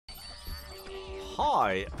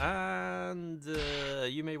Hi, and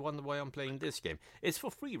you may wonder why I'm playing this game. It's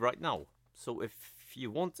for free right now, so if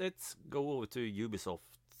you want it, go over to Ubisoft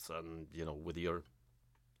and, you know, with your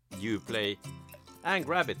Uplay and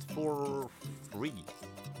grab it for free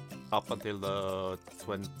up until the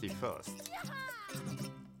 21st.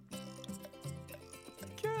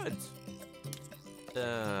 Good.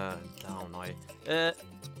 Down I.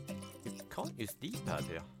 You can't use D-pad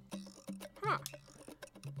here. Huh.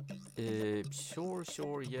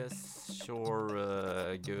 Sure, yes,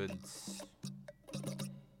 sure, good.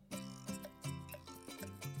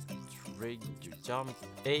 Trigger, jump,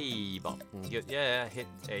 A button, good, yeah, hit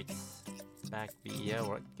X, back B, yeah,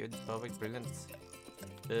 alright, good, perfect, brilliant.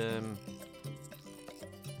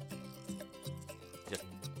 Just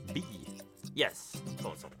B, yes,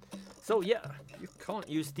 awesome. So yeah, you can't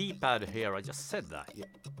use D-pad here, I just said that, you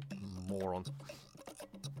moron.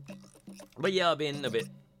 But yeah, I've been a bit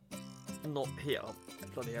not here.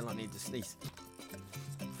 Bloody hell, I need to sneeze.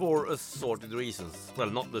 For assorted reasons.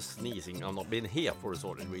 Well, not the sneezing. I've not been here for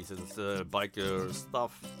assorted reasons. Biker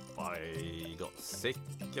stuff. I got sick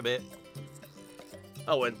a bit.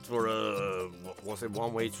 I went for a, what was it,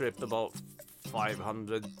 one-way trip about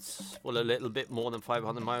 500, well, a little bit more than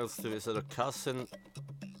 500 miles to visit a cousin.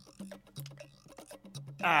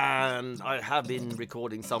 And I have been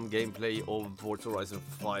recording some gameplay of Forza Horizon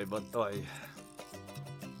 5, but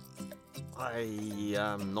I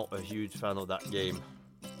am not a huge fan of that game,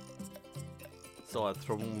 so I've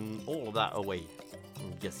thrown all of that away.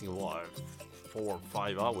 I'm guessing what, 4 or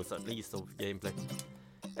 5 hours at least of gameplay.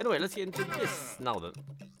 Anyway, let's get into this now then,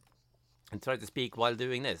 and try to speak while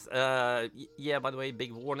doing this. Yeah, by the way,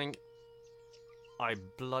 big warning, I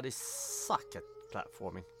bloody suck at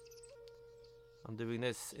platforming. I'm doing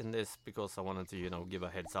this in this because I wanted to, you know, give a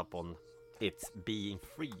heads up on it being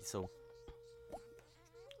free, so...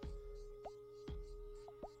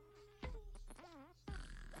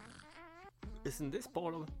 Isn't this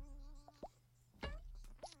part of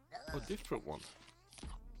a different one?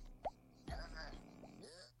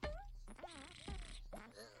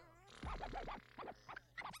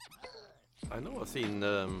 I know I've seen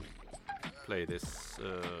play this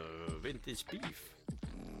vintage beef.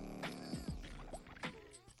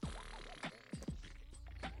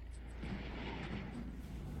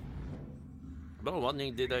 But I'm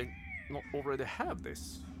wondering, did I not already have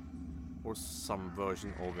this? Or some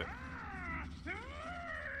version of it?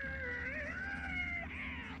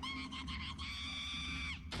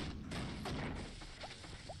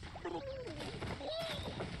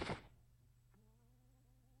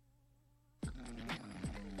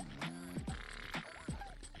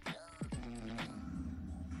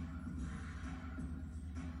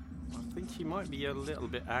 I think he might be a little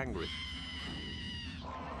bit angry.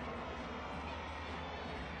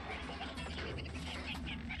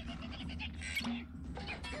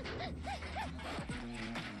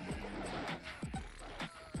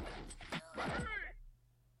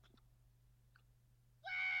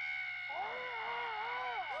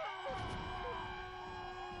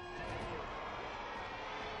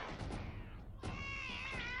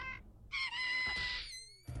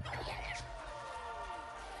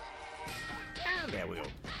 There we go.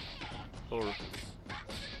 Or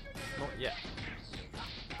not yet.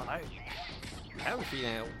 But I have a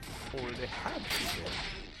feeling I already had this one.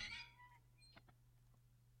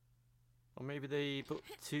 Or maybe they put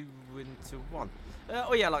 2 into 1.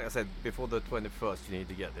 Oh yeah, like I said, before the 21st you need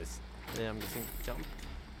to get this. I'm guessing jump.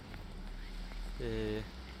 And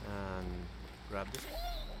grab this.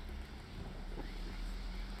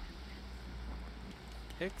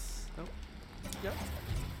 X. Oh. Yep.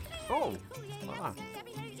 Oh! Ah.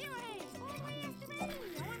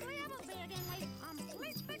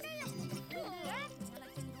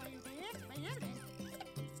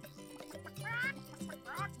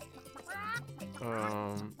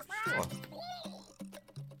 Sure.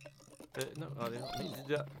 No, I don't need to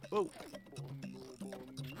do that. Oh!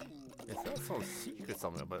 Is that some secret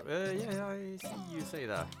somewhere? But yeah, I see you say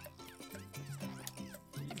that.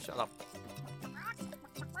 You shut up.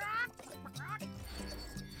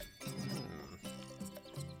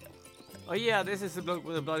 Oh yeah, this is the bloke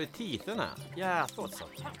with the bloody teeth, isn't it? Yeah, I thought so.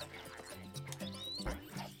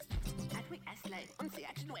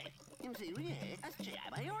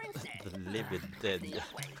 The livid dead.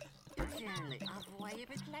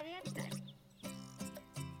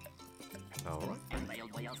 Alright.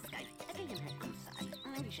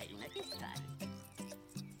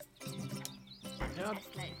 Yeah.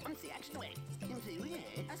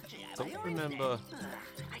 Don't remember.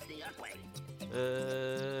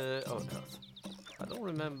 Oh, I don't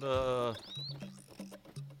remember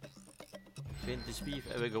vintage beef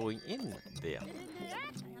ever going in there?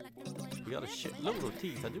 We got a shitload of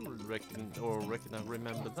teeth. I do reckon I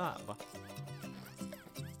remember that, but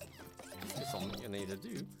it's something you need to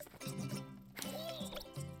do.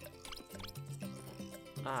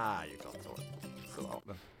 Ah, you can't throw it. Fill out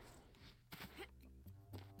then.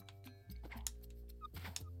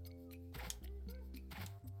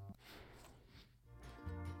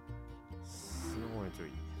 Snoring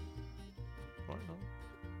tree. Right on.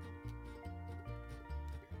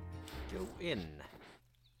 Go in.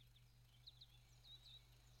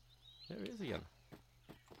 There he is again.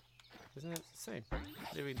 Isn't it the same?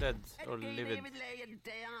 Living dead or livid?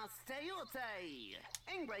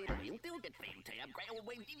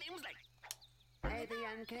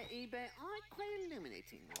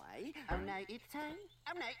 Illuminating way. Oh no, it's a.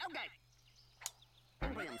 Oh no, okay.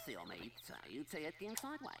 Embryon seal me, so you say it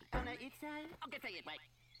inside way. Oh no, it's a. Okay, say it way.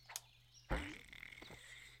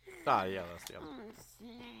 Ah, yeah, that's the other.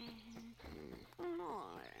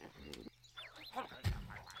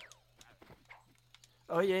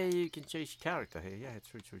 Oh yeah, you can change character here. Yeah,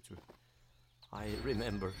 true. I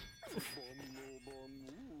remember.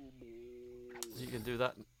 You can do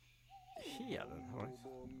that here then, right?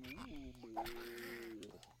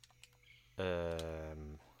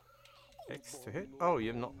 X to hit. Oh,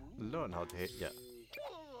 you've not learned how to hit yet.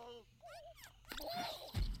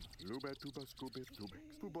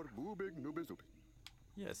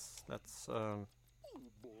 Yes, that's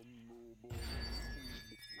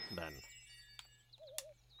then.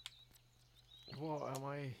 What am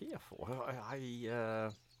I here for?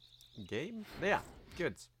 Game? Yeah,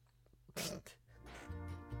 good.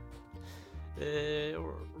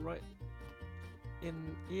 Right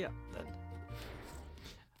in here then.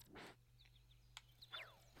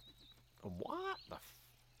 What the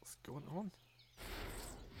what's going on?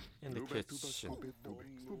 In the kitchen.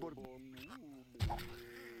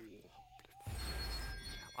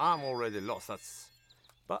 I'm already lost, that's...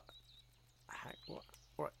 But... What?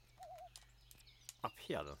 Right. Up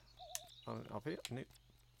here then. Up here? No.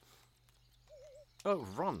 Oh,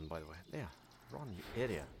 run, by the way. There. Run, you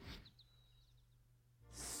idiot.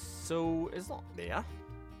 So, it's not there.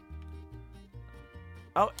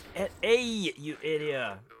 Oh, A, you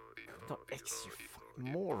idiot. Not X, you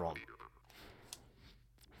fucking moron.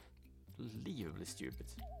 Unbelievably stupid.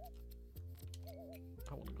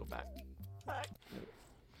 I want to go back.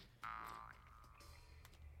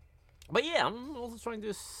 But yeah, I'm also trying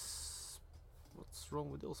to... What's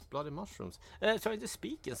wrong with those bloody mushrooms? Trying to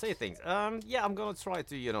speak and say things. Yeah, I'm gonna try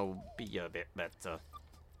to, you know, be a bit better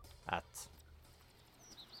at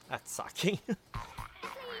sucking.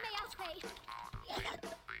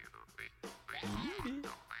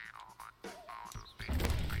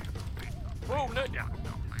 Oh, no!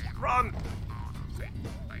 Run!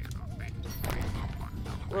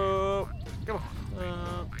 Come on.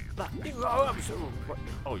 That.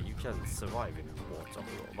 Oh, you can survive in water. I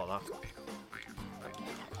forgot about that.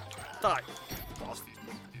 Die!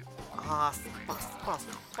 Fast!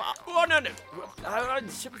 Oh, no! Die!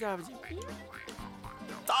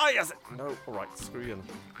 I said. No, alright, screw you.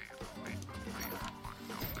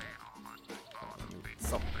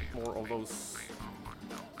 Some more of those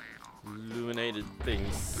illuminated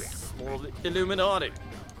things. More of the Illuminati.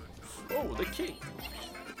 Oh, the king.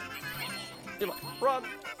 Run!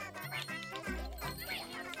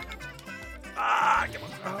 Ah, come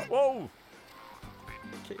on. Whoa!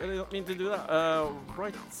 Okay, I didn't mean to do that.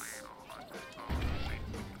 Right.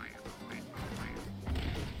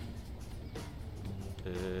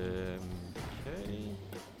 Okay.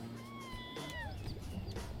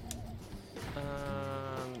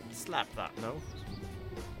 Slap that, no?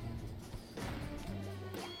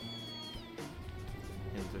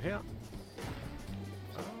 Into here.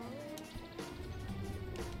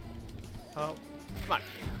 Oh, come on.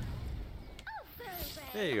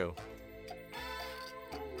 There you go.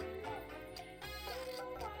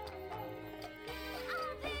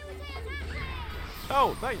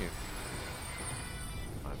 Oh, thank you.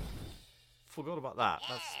 I forgot about that.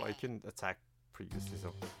 That's why I couldn't attack previously,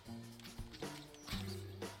 so.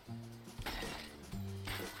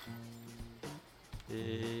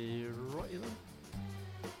 Right then.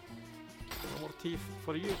 No more teeth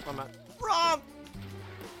for you, my man. Run!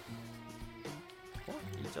 What?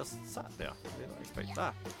 He just sat there. I didn't expect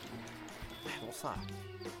that. What's that?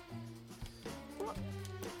 What?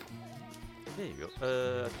 There you go.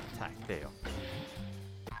 Attack. There you go.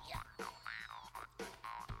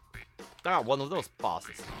 Ah, one of those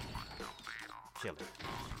bosses. Kill him.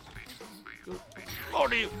 Good.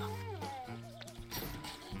 Order you!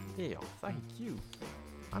 There you go. Thank you.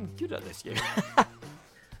 I'm good at this game.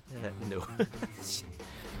 window.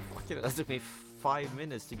 Fucking, that took me 5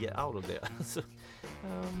 minutes to get out of there. So,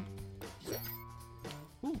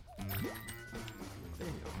 ooh. There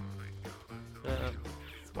you go.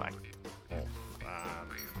 Whack off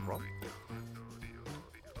and run.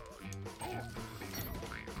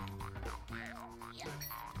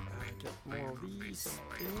 Get more of these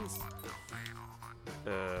things.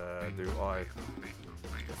 Do I?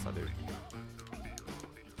 Yes, I do.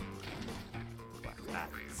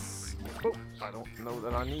 Oh, I don't know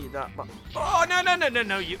that I need that, but oh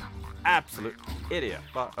no, you absolute idiot!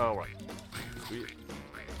 But all right, sweet.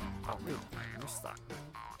 Oh, really? I missed that.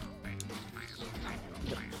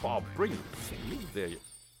 Oh, brilliant! Move there, you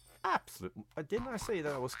absolute. Didn't I say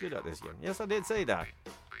that I was good at this game? Yes, I did say that.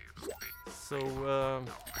 So,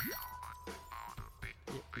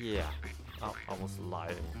 yeah, I was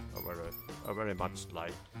lying. I very much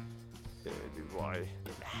lied. Do I?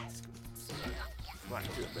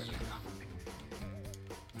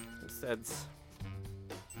 Instead,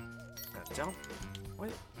 jump.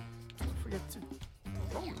 Wait, don't forget to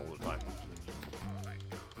run all the time.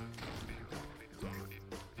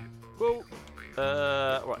 Whoa.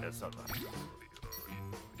 Right, that's not that.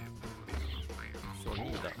 So I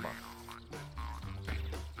need that much.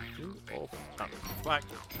 Two off. Whack,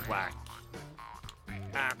 whack,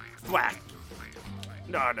 and whack.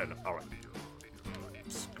 No. All right.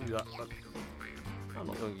 Screw that. I'm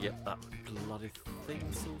not going to get that bloody thing,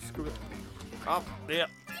 so screw it. Up there.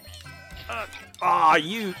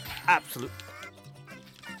 You absolute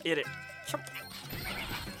idiot.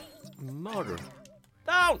 Murder.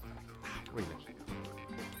 Down! Really?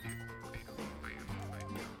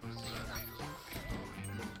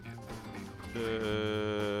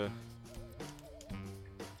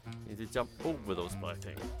 Need to jump over those by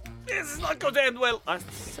things. This is not going to end well! I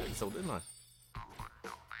said so, didn't I?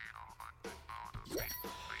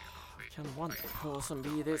 Can one person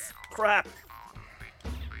be this crap?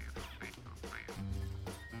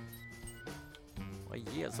 My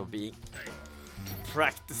years of being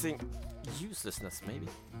practicing uselessness, maybe.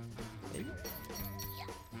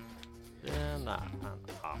 And up.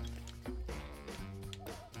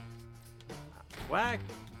 Whack.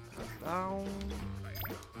 Down.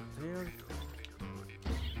 There.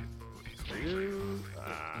 Screw.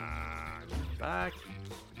 Back.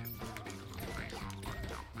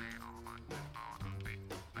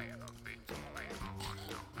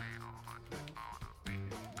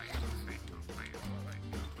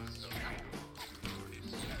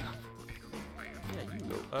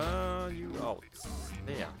 You out.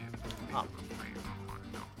 There. Up.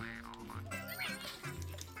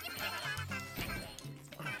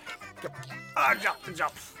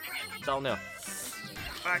 Jump. Down there.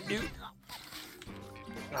 Back you.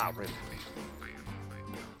 Really.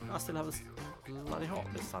 I still have a bloody heart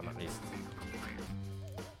this time at least.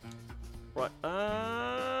 Right.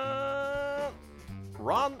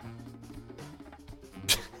 Run.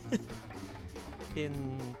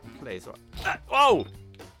 In place. Right. Whoa!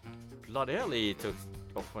 Bloody hell, he took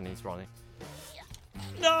off when he's running.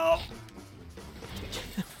 No!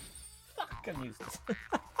 Fucking useless.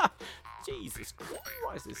 Jesus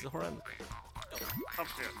Christ, this is horrendous. Up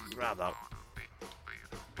there, grab that.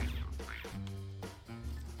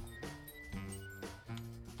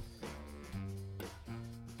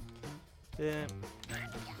 Yeah.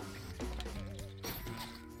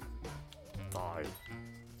 Die.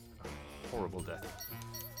 A horrible death.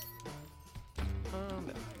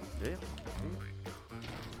 Yeah.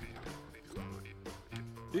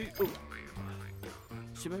 Oh.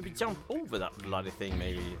 Should maybe jump over that bloody thing,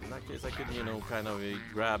 maybe. In that case, I could, you know, kind of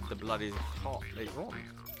grab the bloody heart later on.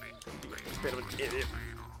 It's a bit of an idiot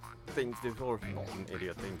thing to do, or not an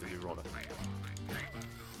idiot thing to do, rather.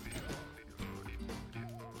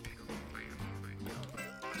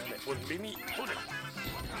 And it wouldn't be me, would it?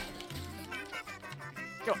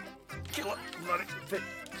 Go on, kill it, bloody thing.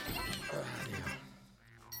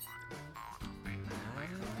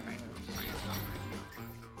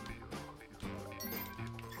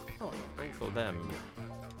 For them,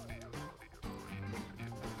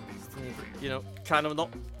 you know, kind of not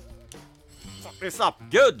fuck this up.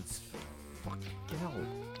 Good. Fucking hell.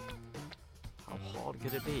 How hard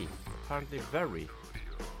could it be? Apparently very.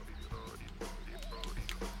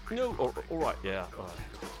 No. All right. Yeah.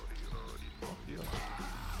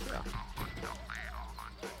 Yeah.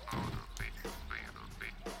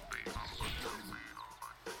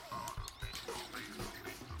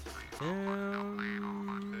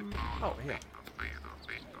 Oh, here.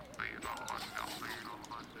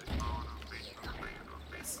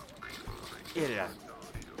 Idiot.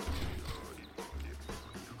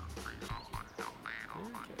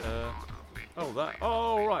 Oh, that.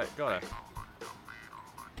 Oh, right. Got it.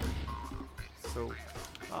 So,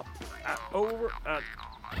 up, over, and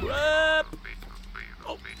up.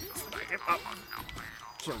 Oh, get up.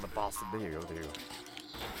 Kill the bastard. There you go, there you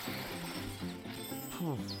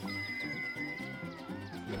go.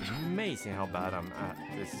 Amazing how bad I'm at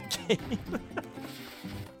this game.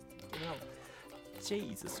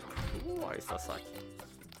 Jesus Christ, I suck.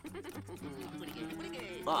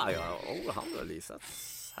 Ah, I got over 100 at least.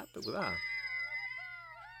 That's happy with that.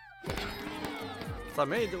 So I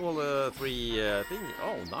made all the 3 things.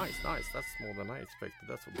 Oh, nice, nice. That's more than I expected.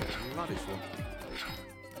 That's a bloody sure.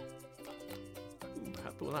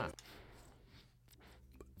 Happy with that.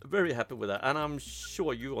 Very happy with that. And I'm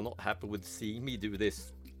sure you are not happy with seeing me do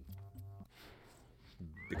this.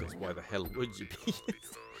 Because why the hell would you be?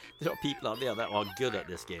 There are people out there that are good at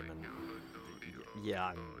this game, and yeah,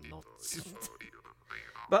 I'm not.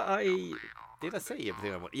 But did I say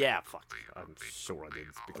everything I want? Yeah, fuck. I'm sure I did,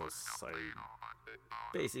 because I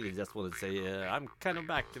basically just wanted to say I'm kind of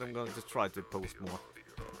back, and I'm going to try to post more.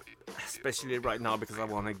 Especially right now, because I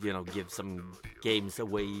want to, you know, give some games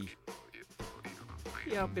away.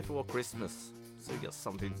 Yeah, before Christmas, so you got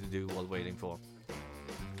something to do while waiting for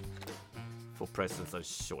presents and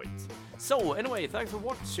shit. So anyway, thanks for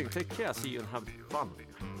watching. Take care. See you and have fun.